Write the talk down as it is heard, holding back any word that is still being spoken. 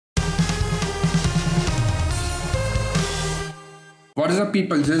What is up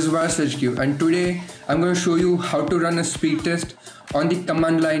people, this is HQ and today I'm going to show you how to run a speed test on the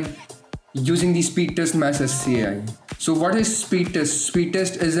command line using the speed test -CLI. So what is speed test? Speed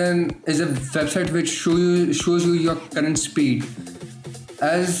test is a website which shows you your current speed.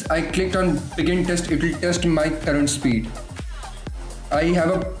 As I clicked on begin test, it will test my current speed. I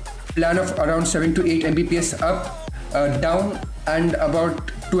have a plan of around 7 to 8 Mbps up, down and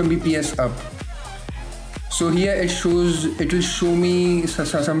about 2 Mbps up. So here it will show me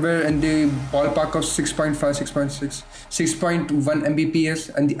somewhere in the ballpark of 6.5, 6.6, 6.1 Mbps,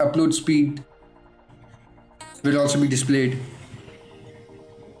 and the upload speed will also be displayed.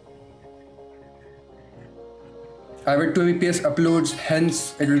 I have 2 Mbps uploads,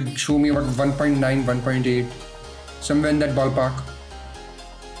 hence it will show me about 1.9, 1.8, somewhere in that ballpark.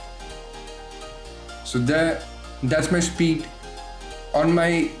 So that's my speed on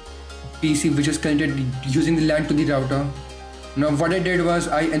my PC, which is connected using the LAN to the router. Now what I did was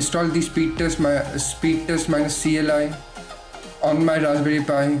I installed the speed test -CLI on my Raspberry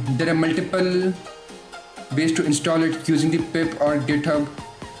Pi. There are multiple ways to install it using the pip or GitHub.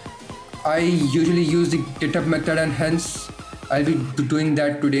 I usually use the GitHub method and hence I'll be doing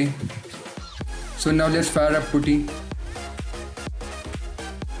that today. So now let's fire up Putty.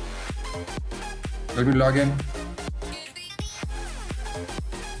 Let me log in.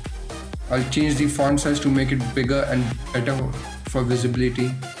 I'll change the font size to make it bigger and better for visibility.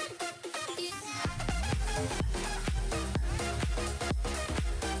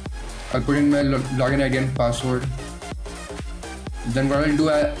 I'll put in my login ID and password. Then what I'll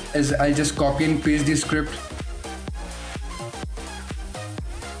do is I'll just copy and paste the script.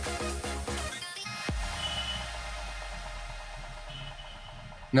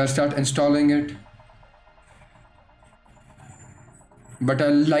 Now start installing it. But I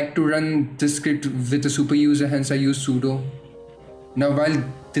like to run this script with a super user, hence I use sudo. Now while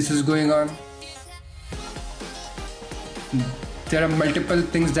this is going on, there are multiple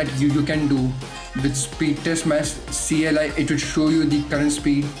things that you can do. With speed test -CLI, it will show you the current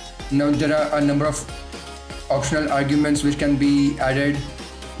speed. Now there are a number of optional arguments which can be added,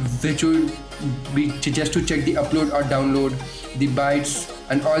 which will be just to check the upload or download, the bytes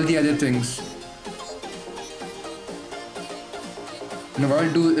and all the other things. Now what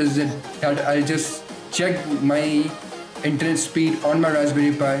I'll do is that I'll just check my internet speed on my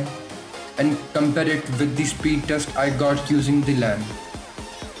Raspberry Pi and compare it with the speed test I got using the LAN.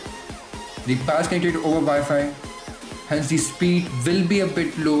 The Pi is connected over Wi-Fi, hence the speed will be a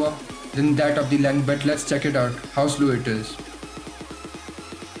bit lower than that of the LAN, but let's check it out, how slow it is.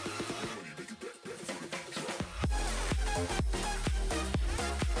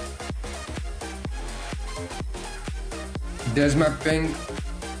 There's my ping.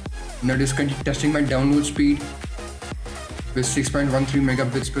 Now it is testing my download speed with 6.13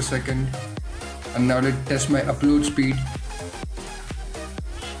 megabits per second. And now let's test my upload speed.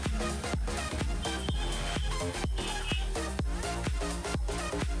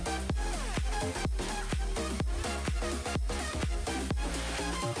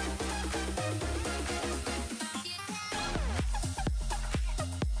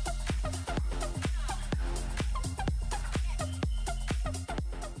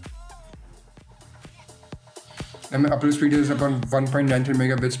 And my upload speed is about 1.93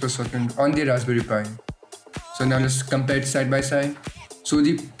 megabits per second on the Raspberry Pi. So now let's compare it side by side. So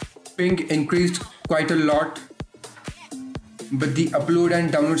the ping increased quite a lot, but the upload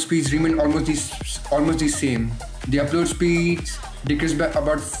and download speeds remain almost the same. The upload speeds decreased by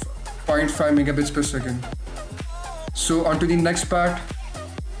about 0.5 megabits per second. So on to the next part.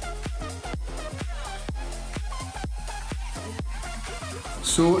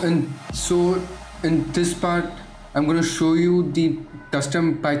 So in this part, I'm going to show you the custom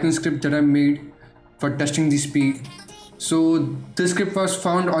Python script that I made for testing the speed. So this script was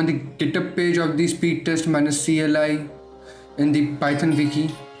found on the GitHub page of the speed test -CLI in the Python wiki.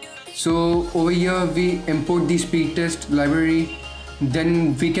 So over here we import the speed test library.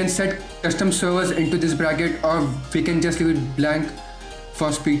 Then we can set custom servers into this bracket, or we can just leave it blank for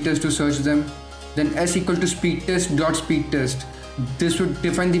speed test to search them. Then s equal to speedtest.speedtest. This would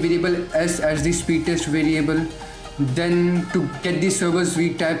define the variable s as the speed test variable. Then to get the servers, we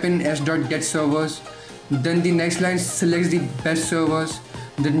type in s.getServers. Then the next line selects the best servers.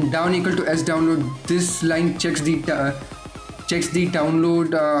 Then down equal to sDownload. This line checks the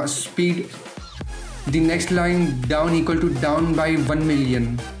download speed. The next line down equal to down by 1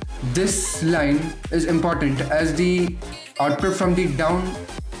 million. This line is important as the output from the down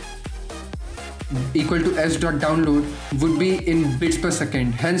equal to s dot download would be in bits per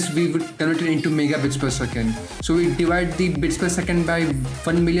second. Hence, we would convert it into megabits per second. So we divide the bits per second by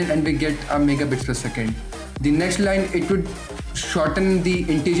 1 million and we get a megabits per second. The next line, it would shorten the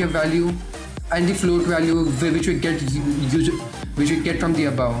integer value and the float value which we get from the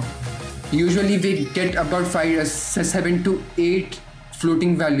above. Usually we get about 7 to 8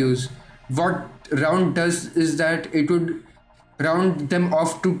 floating values. What round does is that it would round them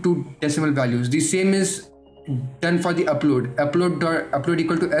off to 2 decimal values. The same is done for the upload. Upload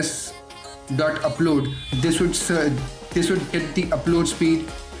equal to s dot upload. This would get the upload speed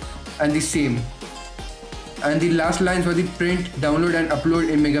and the same. And the last lines were the print, download and upload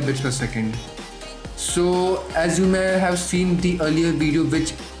in megabits per second. So as you may have seen the earlier video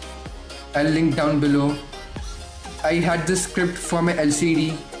which I'll link down below, I had this script for my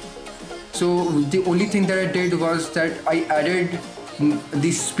LCD. So the only thing that I did was that I added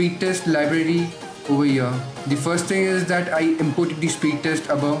the speed test library over here. The first thing is that I imported the speed test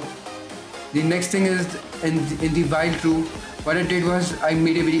above. The next thing is in the while true, what I did was I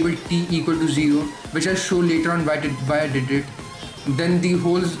made a variable t equal to 0, which I'll show later on why I did it. Then the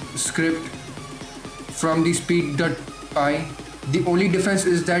whole script from the speed.py. The only difference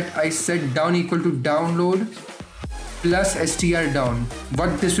is that I set down equal to download plus str down.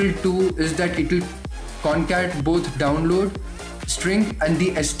 What this will do is that it will concat both download string and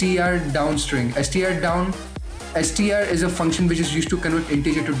the str down string. Str is a function which is used to convert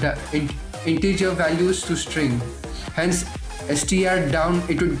integer values to string. Hence str down,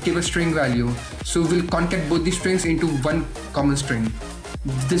 it would give a string value. So we'll concat both the strings into one common string.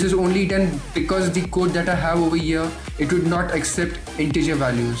 This is only done because the code that I have over here, it would not accept integer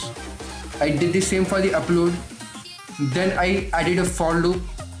values. I did the same for the upload. Then I added a for loop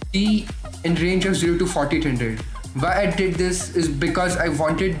t in range of 0 to 4800. Why I did this is because I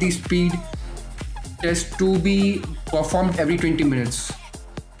wanted the speed test to be performed every 20 minutes.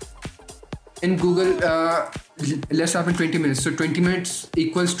 In Google, let's happen 20 minutes. So 20 minutes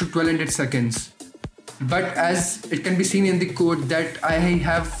equals to 1200 seconds. But as it can be seen in the code that I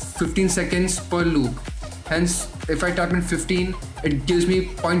have 15 seconds per loop. Hence, if I type in 15, it gives me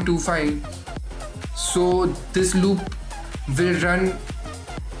 0.25. So this loop will run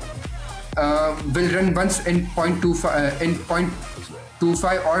once in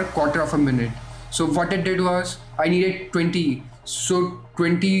 0.25 or quarter of a minute. So what I did was I needed 20. So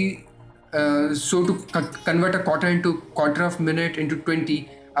to convert a quarter into quarter of a minute into 20,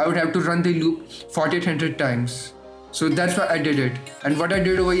 I would have to run the loop 4800 times. So that's why I did it. And what I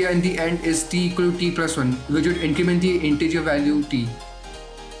did over here in the end is t equal to t plus 1, which would increment the integer value t.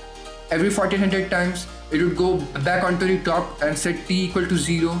 Every 4800 times, it would go back onto the top and set t equal to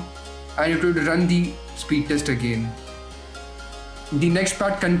 0, and it would run the speed test again. The next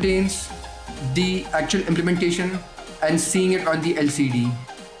part contains the actual implementation and seeing it on the LCD.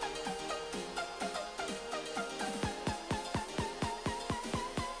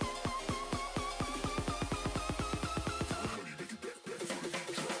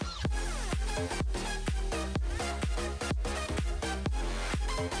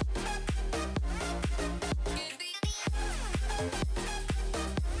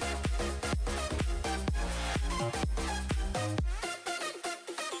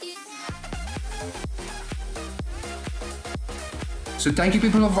 So thank you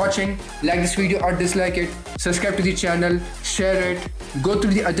people for watching. Like this video or dislike it, subscribe to the channel, share it, go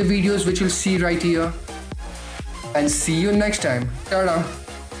through the other videos which you'll see right here, and see you next time. Ta-da!